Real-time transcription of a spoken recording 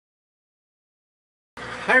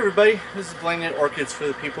Hi everybody, this is Blaine at Orchids for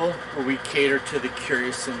the People, where we cater to the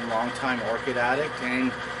curious and long-time orchid addict.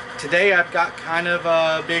 And today I've got kind of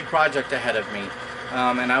a big project ahead of me,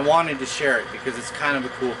 and I wanted to share it because it's kind of a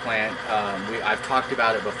cool plant. I've talked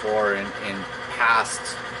about it before in past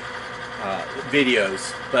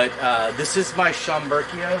videos, but this is my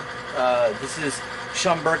Schomburgkia. This is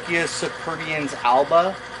Schomburgkia Sapertiens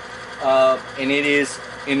alba, and it is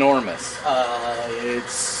enormous.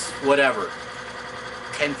 It's whatever,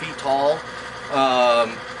 10 feet tall,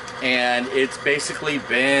 and it's basically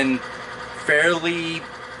been fairly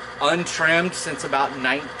untrimmed since about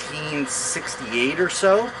 1968 or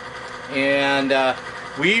so, and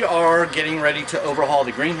we are getting ready to overhaul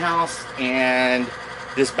the greenhouse, and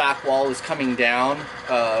this back wall is coming down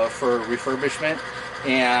for refurbishment,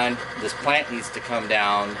 and this plant needs to come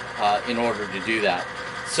down in order to do that.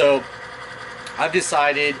 So I've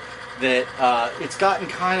decided that it's gotten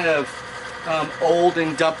kind of old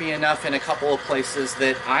and dumpy enough in a couple of places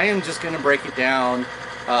that I am just going to break it down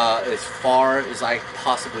as far as I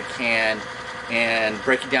possibly can and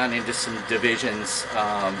break it down into some divisions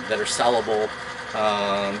that are sellable,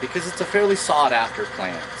 because it's a fairly sought after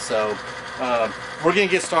plant. So we're going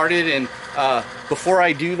to get started, and before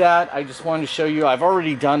I do that, I just wanted to show you I've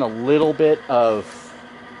already done a little bit of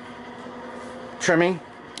trimming,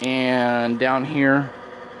 and down here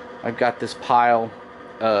I've got this pile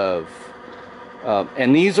of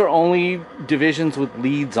and these are only divisions with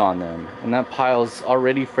leads on them, and that pile is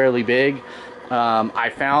already fairly big. I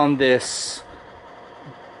found this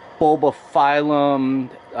bulbophyllum,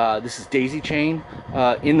 this is daisy chain,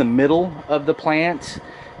 in the middle of the plant,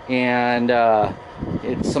 and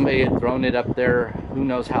somebody had thrown it up there who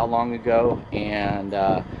knows how long ago, and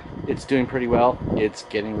it's doing pretty well. It's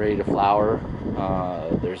getting ready to flower.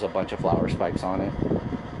 There's a bunch of flower spikes on it.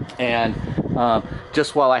 And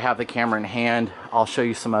just while I have the camera in hand, I'll show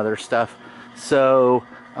you some other stuff. So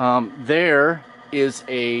there is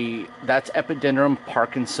that's Epidendrum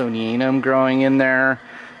parkinsonianum growing in there.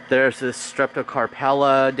 There's this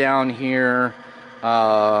Streptocarpella down here.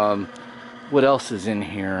 What else is in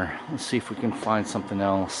here? Let's see if we can find something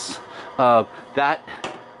else. That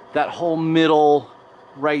whole middle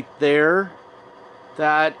right there,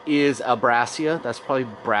 that is a Brassia. That's probably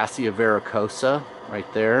Brassia vericosa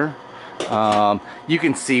right there. You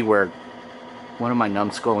can see where one of my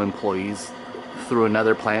numbskull employees threw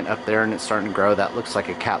another plant up there and it's starting to grow. That looks like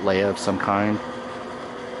a Cattleya of some kind.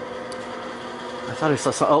 I thought I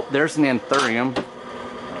saw some. Oh, there's an Anthurium.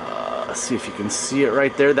 Let's see if you can see it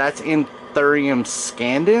right there. That's Anthurium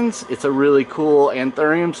scandens. It's a really cool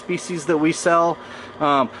Anthurium species that we sell.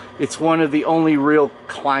 It's one of the only real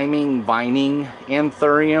climbing, vining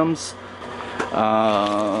Anthuriums.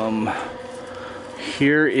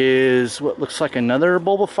 Here is what looks like another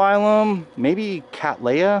bulbophyllum, maybe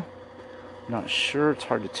Cattleya. I'm not sure, it's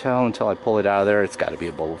hard to tell until I pull it out of there. It's got to be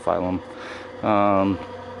a bulbophyllum.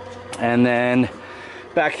 And then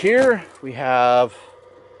back here we have,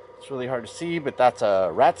 it's really hard to see, but that's a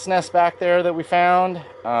rat's nest back there that we found.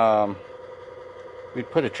 We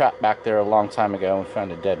put a trap back there a long time ago and we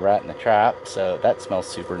found a dead rat in the trap, so that smells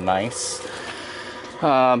super nice.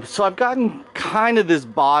 So I've gotten kind of this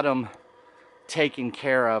bottom taken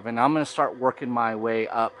care of, and I'm going to start working my way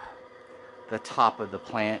up the top of the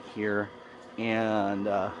plant here, and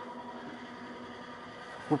we're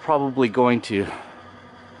probably going to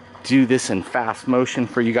do this in fast motion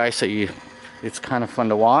for you guys, so it's kind of fun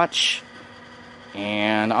to watch.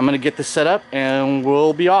 And I'm going to get this set up and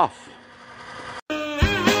we'll be off.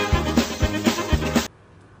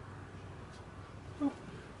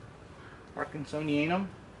 Parkinsonianum.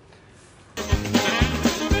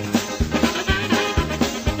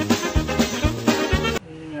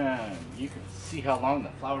 And you can see how long the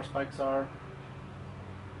flower spikes are.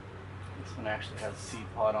 This one actually has a seed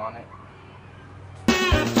pod on it.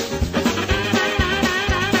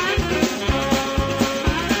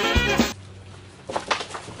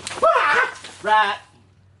 Ah! Rat!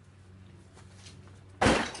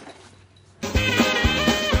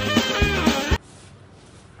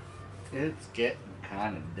 It's getting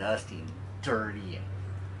kind of dusty and dirty and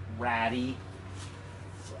ratty.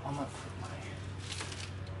 So I'm going to put my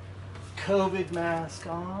COVID mask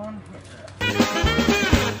on.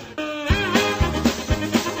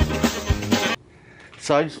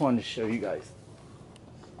 So I just wanted to show you guys.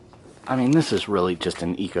 I mean, this is really just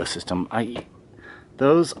an ecosystem.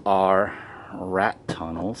 Those are rat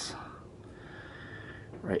tunnels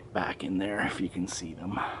right back in there, if you can see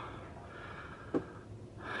them.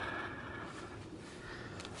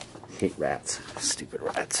 Hate rats, stupid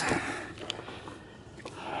rats.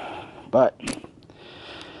 But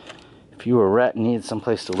If you were a rat and needed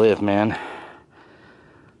someplace to live, man,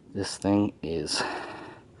 this thing is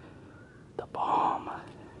the bomb.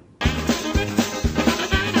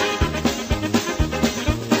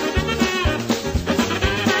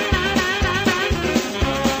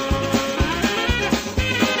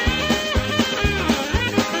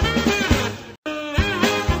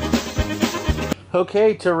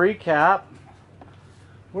 Okay, to recap,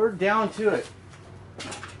 we're down to it.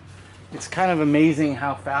 It's kind of amazing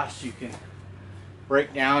how fast you can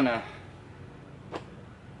break down a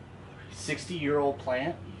 60-year-old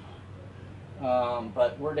plant.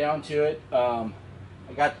 But we're down to it. I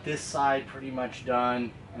got this side pretty much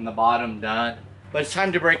done and the bottom done. But it's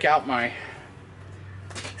time to break out my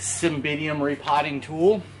Cymbidium repotting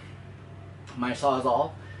tool, my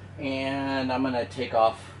Sawzall, and I'm gonna take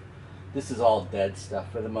off. This is all dead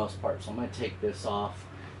stuff for the most part, so I'm gonna take this off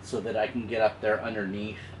so that I can get up there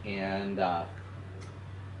underneath and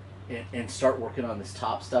start working on this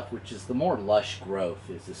top stuff, which is the more lush growth,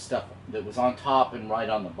 is the stuff that was on top and right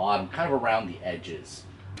on the bottom, kind of around the edges.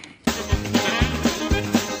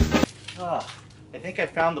 I think I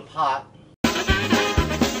found the pot.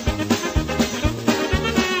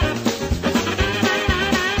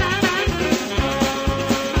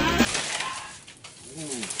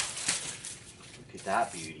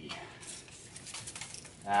 That beauty.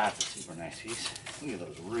 That's a super nice piece. Look at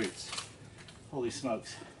those roots. Holy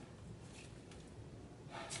smokes.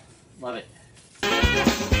 Love it.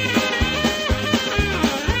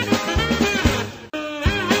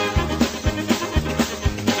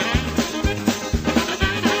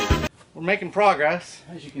 We're making progress,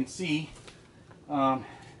 as you can see.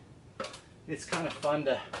 It's kind of fun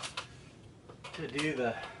to do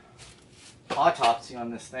the autopsy on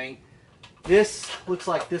this thing. This looks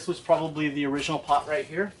like this was probably the original pot right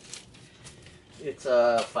here. It's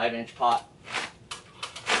a 5-inch pot.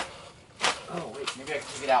 Oh wait, maybe I can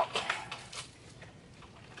take it out.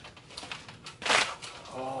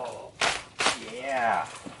 Oh, yeah.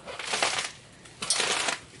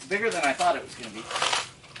 It's bigger than I thought it was going to be.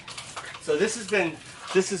 So this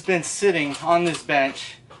has been sitting on this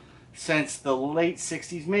bench since the late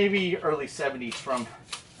 60s, maybe early 70s from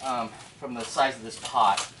the size of this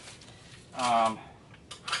pot.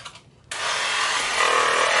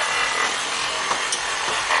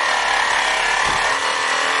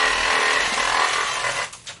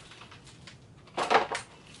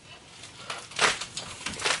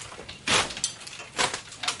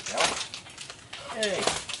 Hey.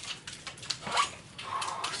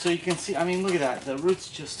 So you can see, I mean, look at that. The roots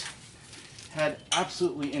just had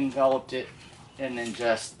absolutely enveloped it, and then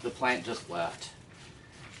the plant just left.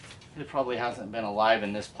 It probably hasn't been alive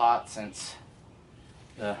in this pot since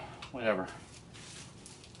the, whatever,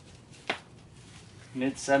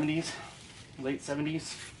 mid 70s, late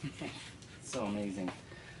 70s. So amazing.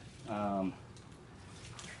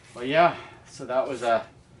 But yeah, so that was a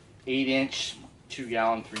 8-inch,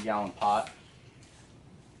 2-gallon, 3-gallon pot.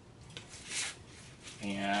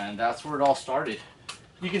 And that's where it all started.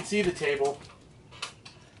 You can see the table.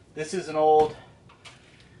 This is an old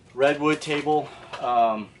redwood table,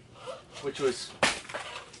 which was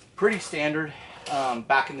pretty standard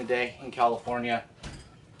back in the day in California.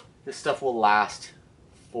 This stuff will last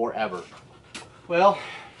forever. Well,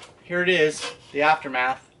 here it is, the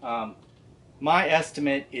aftermath. My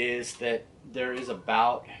estimate is that there is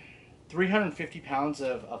about 350 pounds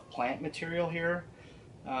of plant material here.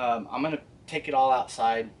 I'm going to take it all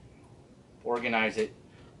outside, organize it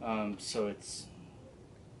so it's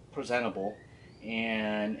presentable,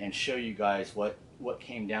 and show you guys what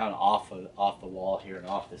came down off the wall here and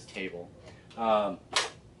off this table.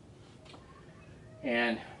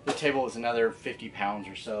 And the table is another 50 pounds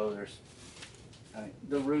or so. There's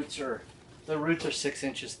the roots are 6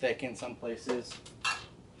 inches thick in some places.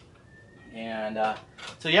 And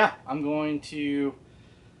so yeah, I'm going to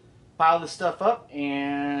pile this stuff up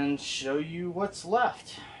and show you what's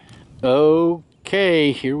left.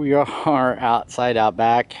 Okay, here we are outside out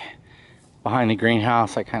back behind the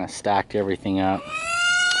greenhouse. I kind of stacked everything up.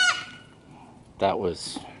 That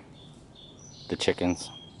was the chickens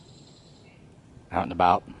out and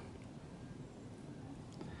about.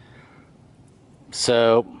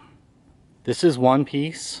 So this is one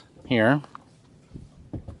piece here.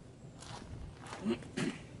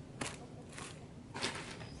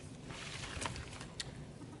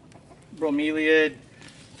 Bromeliad.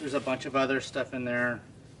 There's a bunch of other stuff in there,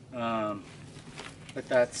 but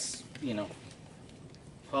that's, you know,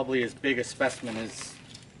 probably as big a specimen as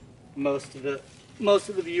most of the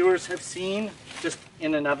viewers have seen, just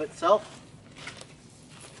in and of itself.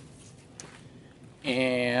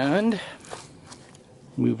 And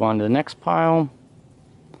Move on to the next pile.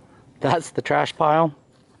 That's the trash pile.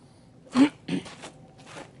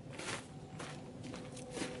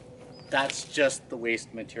 That's just the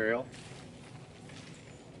waste material.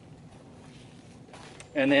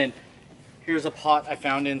 And then here's a pot I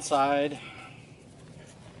found inside.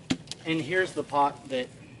 And here's the pot that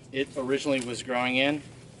it originally was growing in,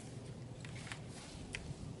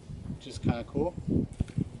 which is kind of cool.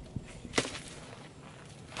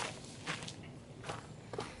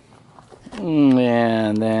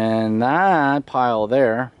 And then that pile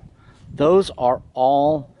there, those are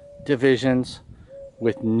all divisions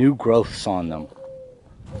with new growths on them.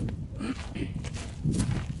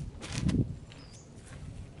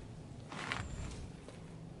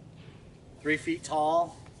 3 feet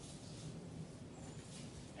tall,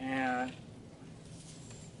 and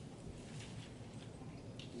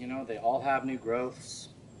you know, they all have new growths.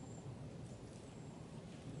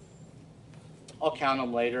 I'll count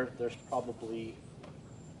them later. There's probably,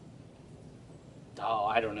 oh,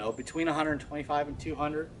 I don't know, between 125 and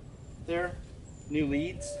 200 there, new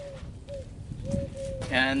leads.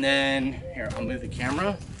 And then, here, I'll move the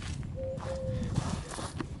camera.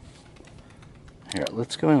 Here,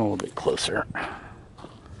 let's go in a little bit closer.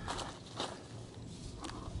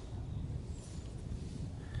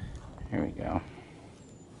 Here we go.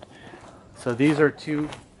 So these are 2,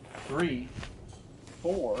 3,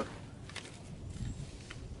 4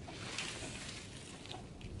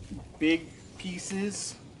 big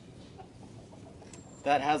pieces.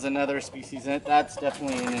 That has another species in it. That's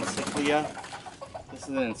definitely an encyclia. This is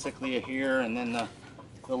an encyclia here, and then the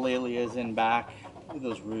Laelia is in back. Look at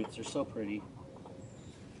those roots, they're so pretty.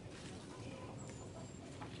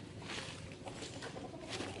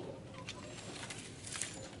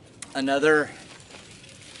 Another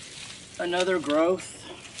growth.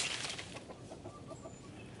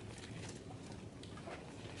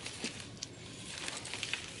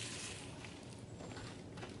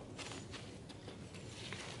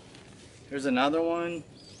 Here's another one.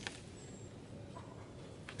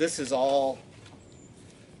 This is all,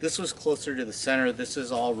 this was closer to the center. This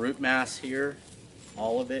is all root mass here,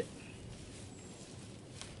 all of it.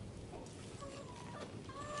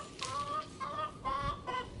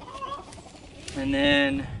 And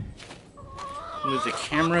then move the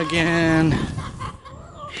camera again.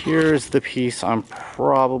 Here's the piece I'm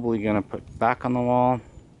probably gonna put back on the wall.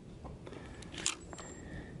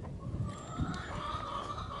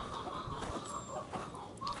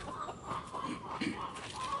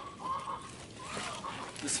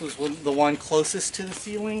 This was the one closest to the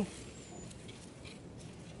ceiling.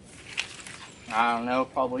 I don't know,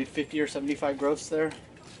 probably 50 or 75 growths there.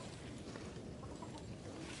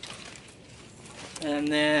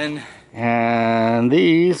 And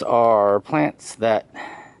these are plants that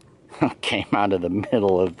came out of the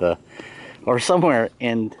middle of the, or somewhere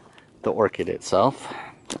in the orchid itself.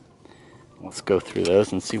 Let's go through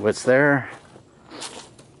those and see what's there.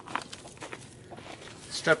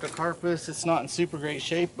 Streptocarpus, it's not in super great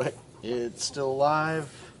shape, but it's still alive.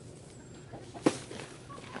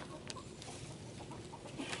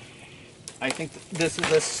 I think this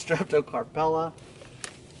is a Streptocarpella.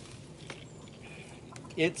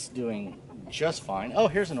 It's doing just fine. Oh,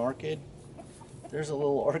 here's an orchid. There's a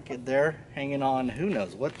little orchid there hanging on. Who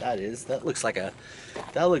knows what that is? That looks like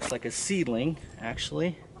a seedling,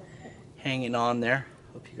 actually, hanging on there.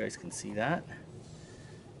 Hope you guys can see that.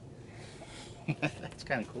 That's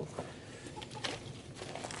kind of cool.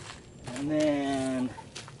 And then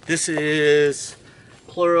this is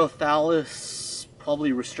Pleurothallus,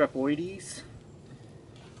 probably Restrepoides.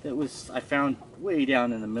 That was, I found way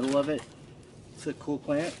down in the middle of it. It's a cool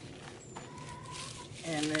plant.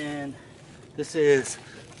 And then this is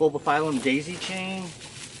Bulbophyllum daisy chain.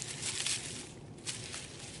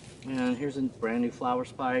 And here's a brand new flower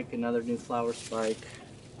spike, another new flower spike.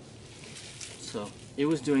 So it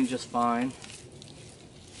was doing just fine.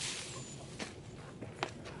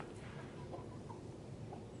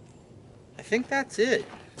 I think that's it.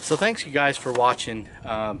 So thanks you guys for watching.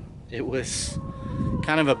 It was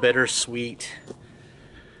kind of a bittersweet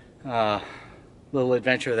little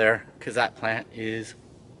adventure there, because that plant is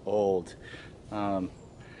old. And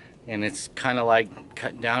it's kind of like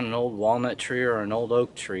cutting down an old walnut tree or an old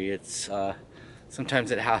oak tree. It's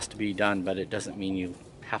sometimes it has to be done, but it doesn't mean you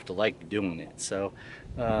have to like doing it. So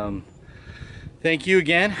thank you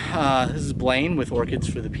again. This is Blaine with Orchids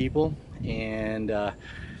for the People, and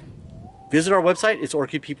visit our website. It's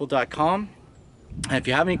orchidpeople.com. And if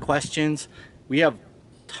you have any questions, we have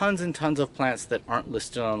tons and tons of plants that aren't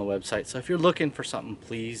listed on the website. So if you're looking for something,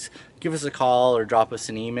 please give us a call or drop us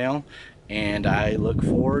an email. And I look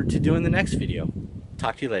forward to doing the next video.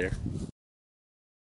 Talk to you later.